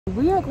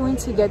We are going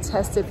to get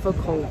tested for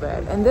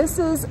COVID, and this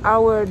is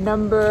our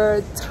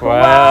number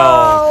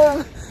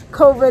 12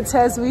 COVID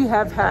test we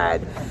have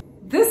had.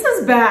 This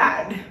is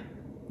bad.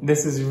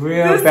 This is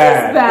real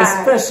bad,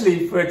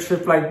 especially for a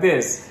trip like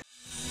this.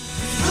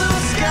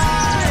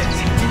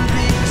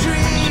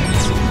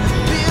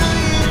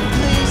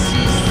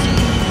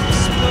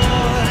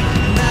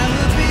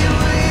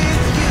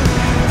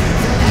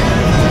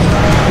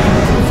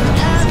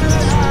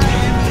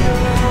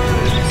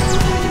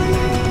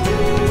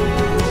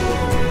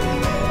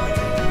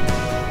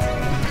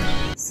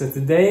 So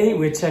today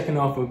we're checking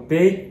off a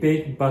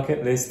big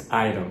bucket list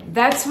item.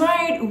 That's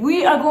right,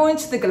 we are going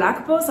to the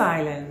Galapagos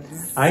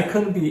Islands. I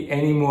couldn't be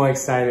any more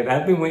excited.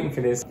 I've been waiting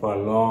for this for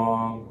a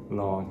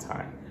long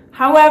time.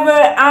 However,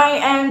 I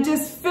am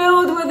just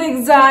filled with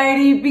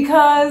anxiety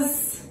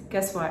because,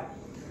 guess what?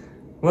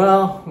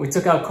 Well, we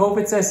took our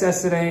COVID test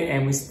yesterday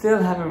and we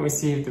still haven't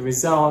received the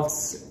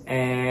results,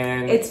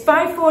 and it's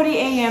 5:40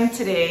 a.m.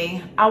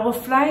 today. Our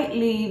flight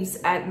leaves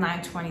at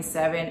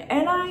 9:27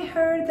 and I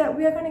heard that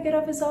we are going to get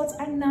our results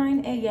at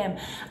 9 a.m.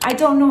 I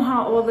don't know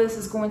how all this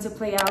is going to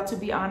play out, to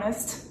be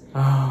honest.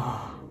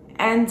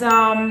 And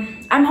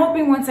I'm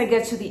hoping once I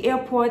get to the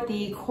airport,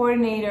 the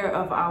coordinator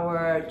of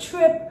our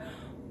trip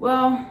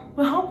will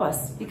help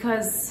us,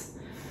 because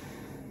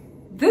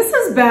this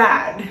is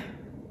bad.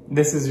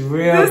 This is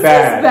real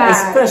bad,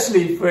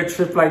 especially for a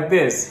trip like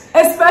this.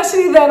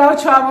 Especially that our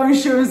travel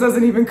insurance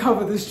doesn't even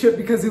cover this trip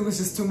because it was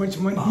just too much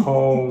money.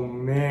 Oh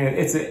man,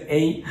 it's an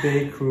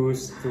 8-day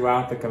cruise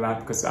throughout the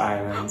Galapagos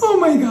Islands. Oh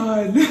my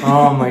God.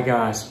 Oh my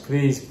gosh,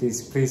 please,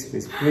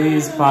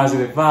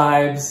 positive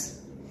vibes.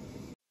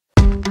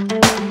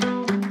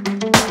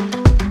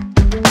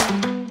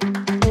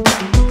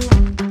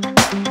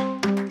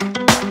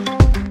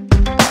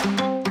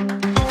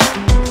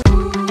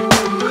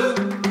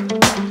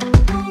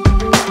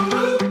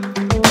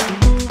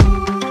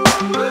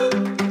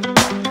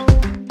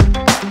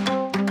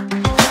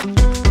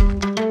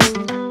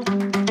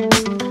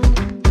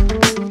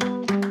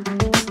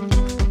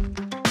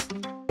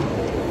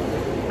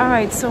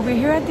 Alright, so we're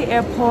here at the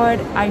airport.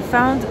 I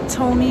found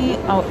Tony,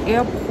 our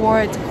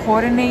airport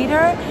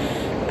coordinator,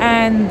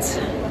 and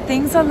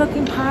things are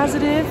looking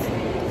positive.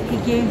 He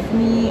gave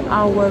me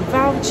our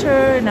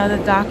voucher and other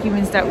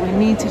documents that we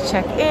need to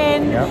check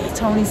in.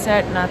 Tony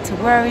said not to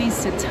worry,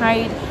 sit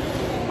tight.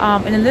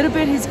 In a little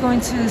bit, he's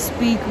going to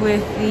speak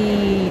with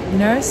the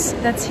nurse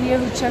that's here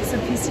who checks the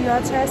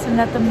PCR test and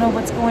let them know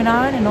what's going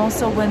on. And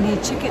also, when the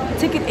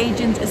ticket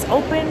agent is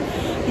open,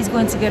 he's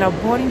going to get our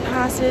boarding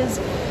passes.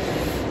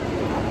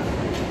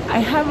 I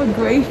have a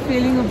great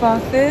feeling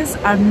about this.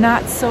 I'm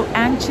not so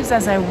anxious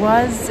as I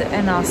was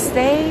in our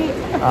stay.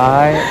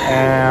 I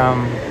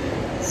am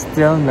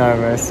still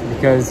nervous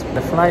because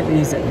the flight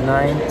leaves at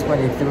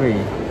 9:23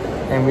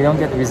 and we don't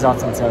get the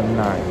results until 9.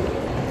 I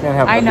can't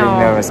help but being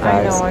nervous,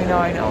 guys. I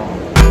know.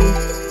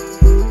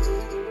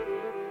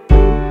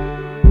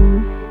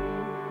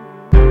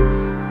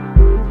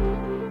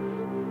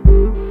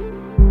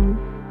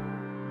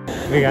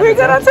 We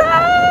got a test!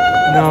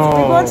 No.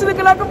 We're going to the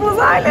Galapagos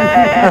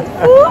Island!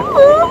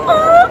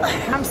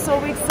 I'm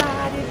so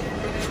excited.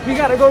 We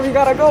gotta go.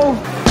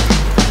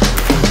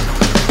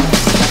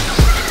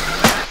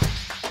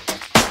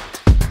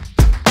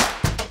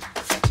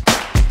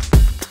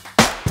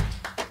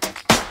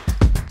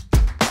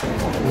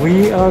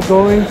 We are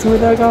going to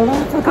the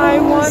Galapagos. I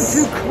want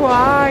to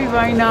cry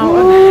right now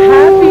of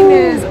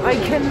happiness. I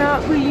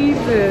cannot believe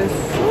this.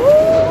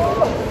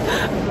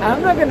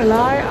 I'm not gonna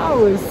lie, I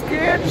was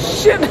scared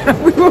shit that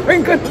we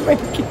weren't gonna make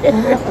it.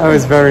 I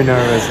was very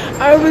nervous.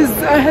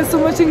 I had so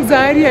much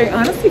anxiety. I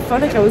honestly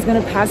felt like I was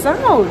gonna pass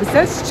out. Is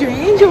that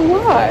strange or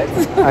what?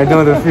 I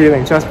know the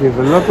feeling, trust me,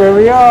 but look where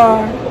we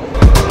are.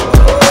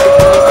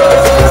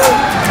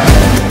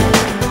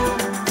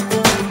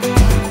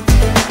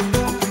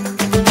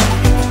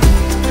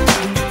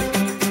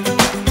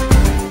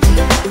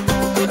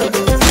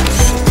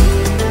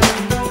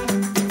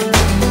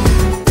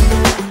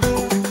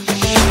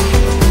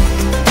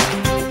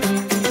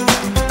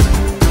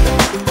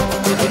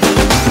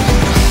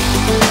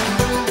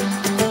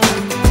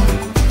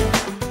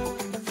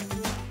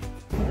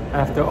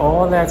 After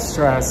all that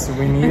stress,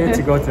 we needed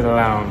to go to the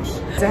lounge.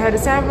 So I had a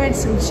sandwich,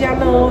 some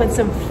jello, and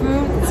some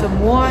fruit, and some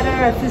water.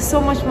 I feel so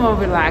much more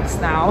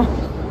relaxed now.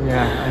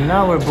 Yeah, and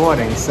now we're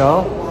boarding,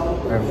 so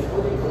we're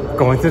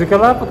going to the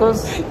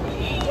Galapagos.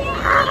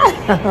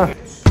 Yeah!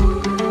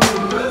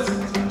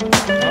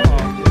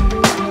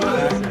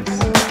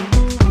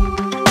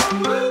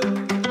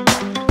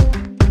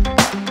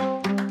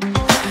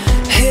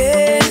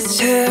 Heads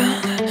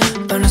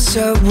held on a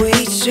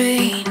subway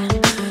train.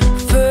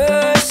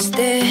 First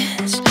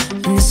dance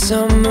in the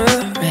summer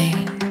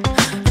rain.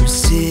 From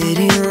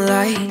city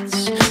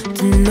lights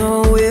to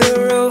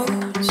nowhere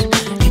roads.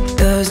 It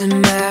doesn't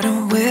matter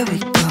where we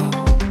go.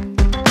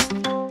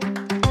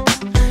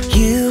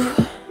 You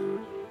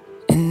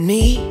and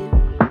me,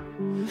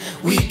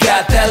 we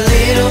got that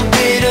little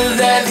bit of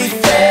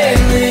everything,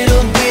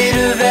 little bit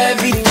of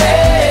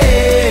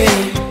everything.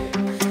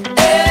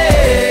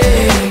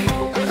 Hey,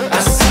 I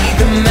see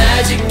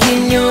magic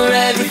in your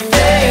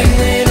everything,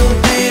 little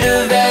bit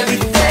of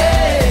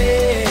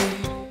everything.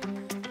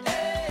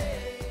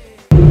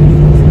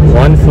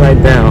 One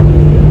flight down.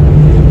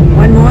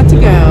 One more to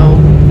go.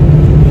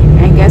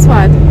 And guess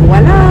what?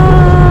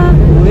 Voila!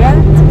 We're at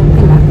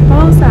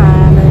Galapagos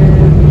Island.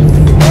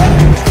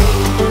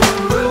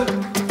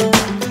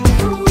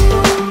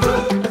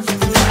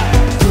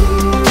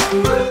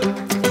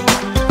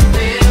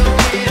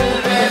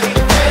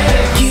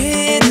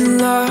 Getting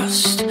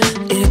lost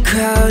in a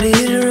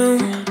crowded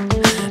room,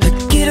 a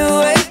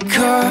getaway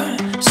car,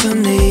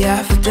 Sunday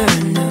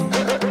afternoon.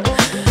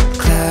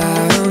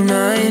 Cloud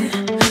nine,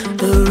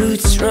 the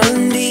roots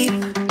run deep.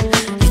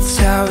 It's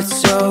how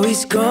it's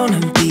always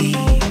gonna be.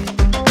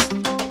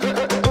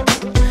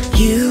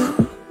 You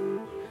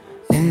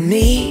and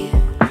me,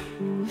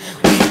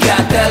 we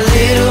got that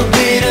little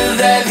bit of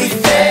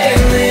everything,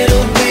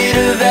 little bit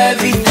of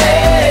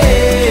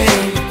everything.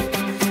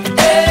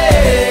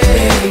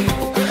 Hey,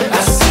 I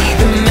see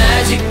the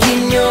magic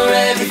in your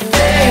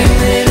everything,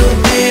 little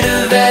bit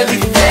of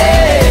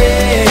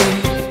everything.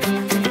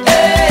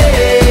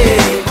 Hey.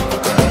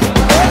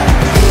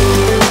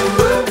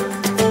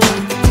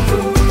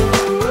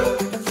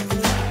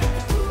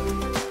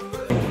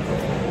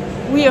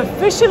 We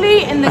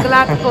officially in the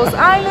Galapagos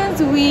Islands.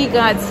 We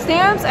got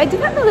stamps. I did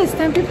not know they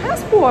stamped your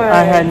passport.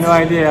 I had no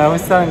idea. I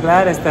was telling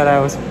Gladys that I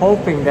was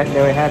hoping that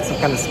they had some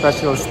kind of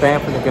special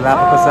stamp for the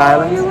Galapagos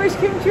Islands. Your wish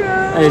came true.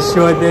 It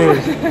sure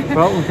did.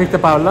 Well, we picked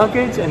up our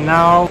luggage and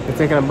now we're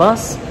taking a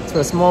bus to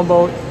a small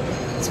boat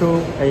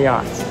to a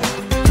yacht.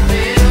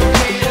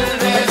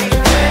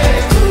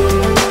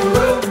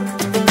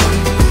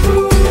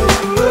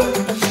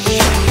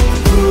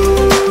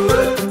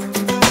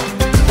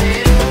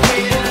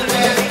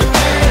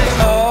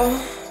 All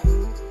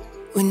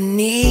we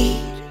need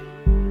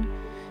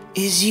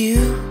is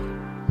you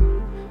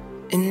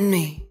and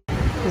me.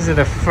 These are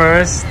the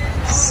first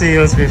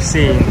seals we've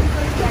seen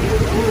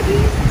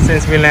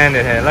since we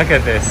landed here. Look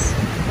at this.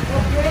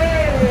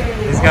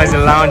 These guys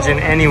are lounging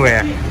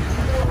anywhere.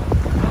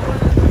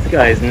 This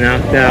guy is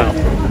knocked out.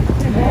 We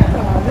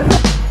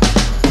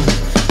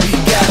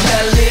got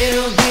that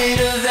little bit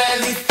of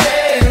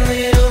everything,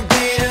 little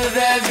bit of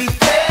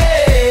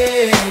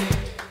everything.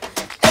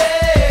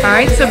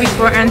 Alright, so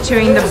before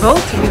entering the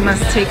boat, we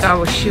must take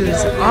our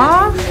shoes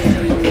off.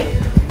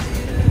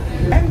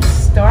 I'm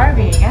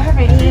starving. I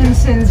haven't eaten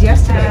since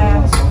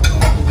yesterday.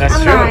 That's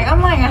true.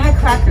 I'm lying. I had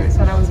crackers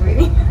when I was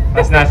waiting.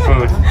 That's not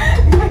food.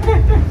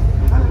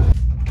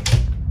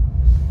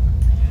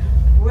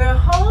 We're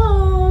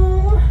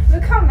home.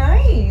 Look how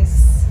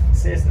nice.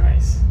 This is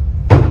nice.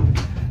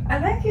 I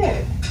like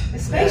it.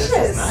 It's spacious.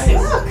 Yeah, this is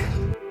nice. Look.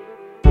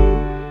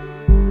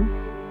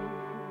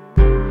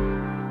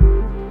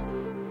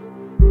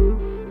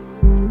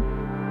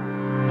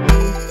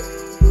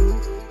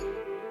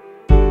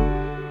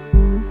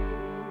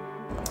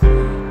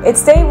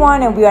 It's day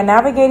one and we are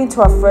navigating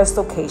to our first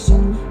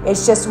location.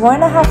 It's just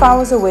 1.5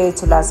 hours away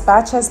to Las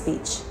Bachas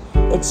Beach.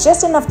 It's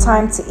just enough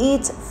time to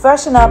eat,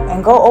 freshen up,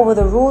 and go over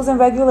the rules and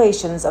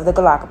regulations of the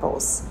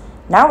Galapagos.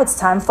 Now it's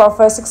time for our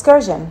first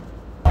excursion.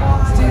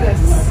 Let's do this.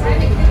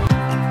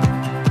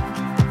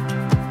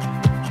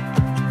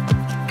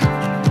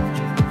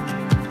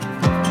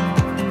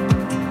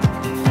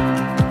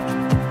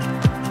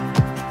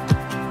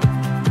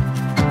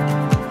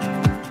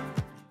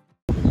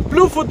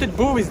 Blue-footed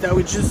buoys that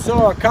we just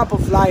saw a couple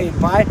flying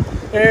by.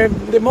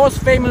 The most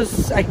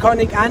famous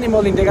iconic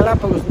animal in the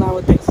Galapagos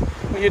nowadays.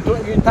 When you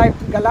type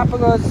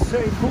Galapagos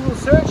in Google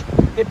search,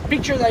 the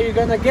picture that you're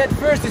gonna get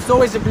first is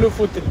always a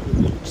blue-footed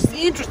buoy. Which is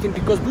interesting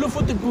because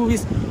blue-footed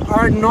buoys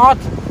are not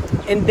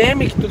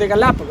endemic to the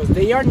Galapagos,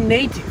 they are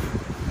native.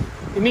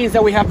 It means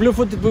that we have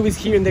blue-footed buoys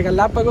here in the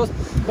Galapagos,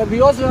 but we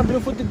also have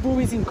blue-footed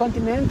buoys in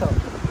continental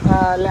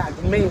land,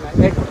 mainland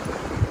Ecuador,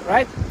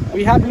 right?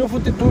 We have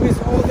blue-footed buoys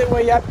all the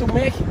way up to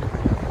Mexico,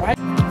 right?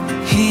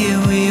 Here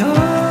we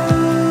are,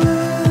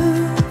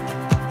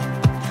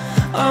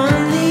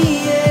 on the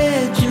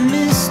edge of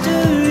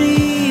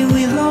mystery.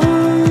 We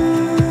long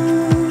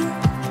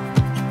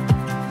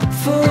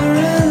for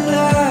a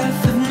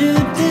life of new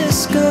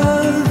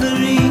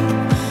discovery.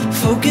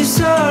 Focus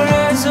our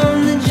eyes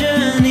on the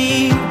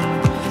journey,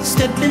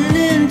 stepping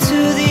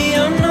into the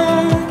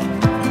unknown,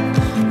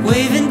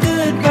 waving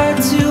goodbye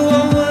to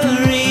our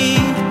worry,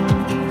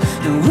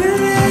 and we're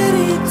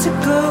ready to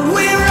go.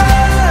 We're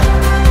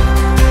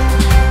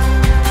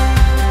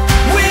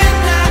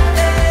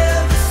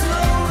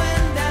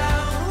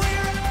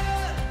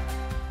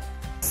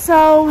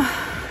So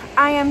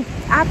I am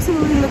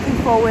absolutely looking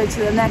forward to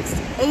the next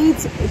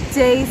 8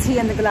 days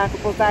here in the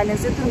Galapagos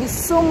Islands. There's going to be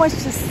so much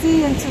to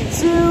see and to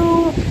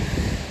do.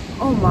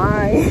 Oh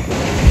my.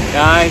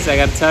 Guys, I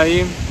gotta tell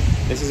you,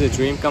 this is a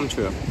dream come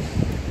true.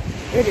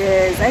 It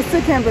is. I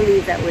still can't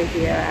believe that we're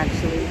here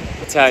actually.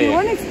 I'll tell Do you. you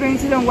want to explain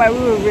to them why we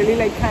were really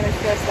like kind of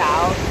stressed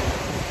out?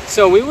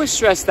 So we were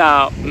stressed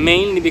out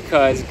mainly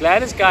because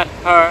Gladys got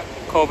her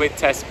COVID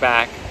test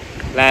back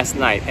last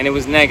night and it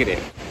was negative.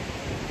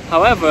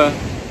 However,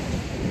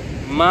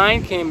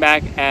 Mine came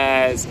back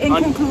as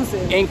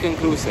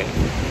inconclusive.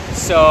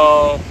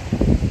 So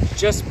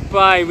just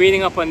by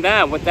reading up on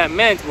that, what that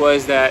meant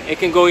was that it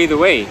can go either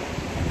way,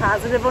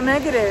 positive or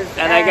negative.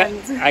 And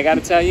I got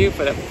to tell you,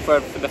 for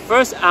the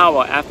first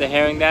hour after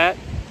hearing that,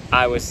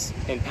 I was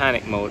in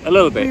panic mode a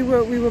little bit.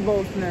 We were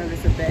both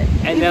nervous a bit.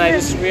 And then I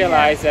just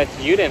realized that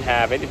you didn't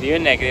have it. If you're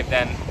negative,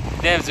 then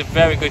there's a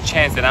very good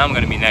chance that I'm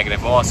going to be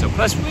negative also.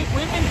 Plus, we've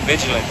been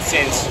vigilant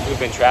since we've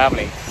been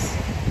traveling,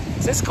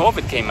 since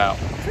COVID came out.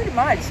 Pretty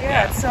much,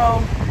 yeah.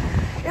 So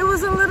it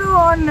was a little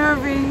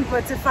unnerving,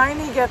 but to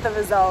finally get the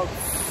results,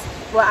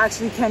 well,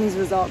 actually Kenny's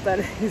result that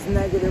is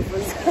negative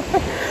was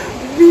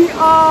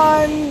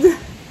beyond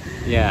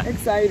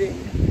exciting.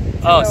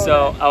 Oh,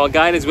 so our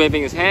guide is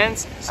waving his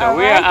hands, so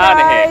we are out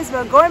of here.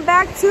 We're going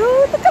back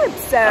to the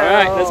Calypso. All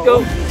right, let's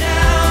go.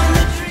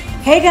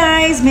 Hey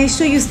guys, make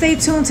sure you stay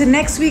tuned to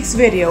next week's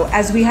video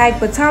as we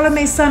hike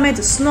Bartolome Summit,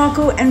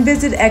 snorkel, and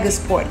visit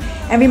Eggsport.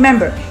 And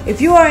remember,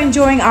 if you are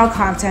enjoying our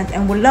content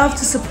and would love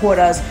to support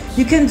us,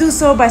 you can do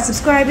so by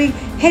subscribing,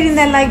 hitting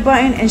that like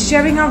button, and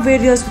sharing our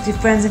videos with your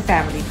friends and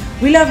family.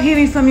 We love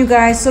hearing from you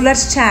guys, so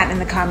let's chat in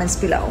the comments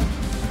below.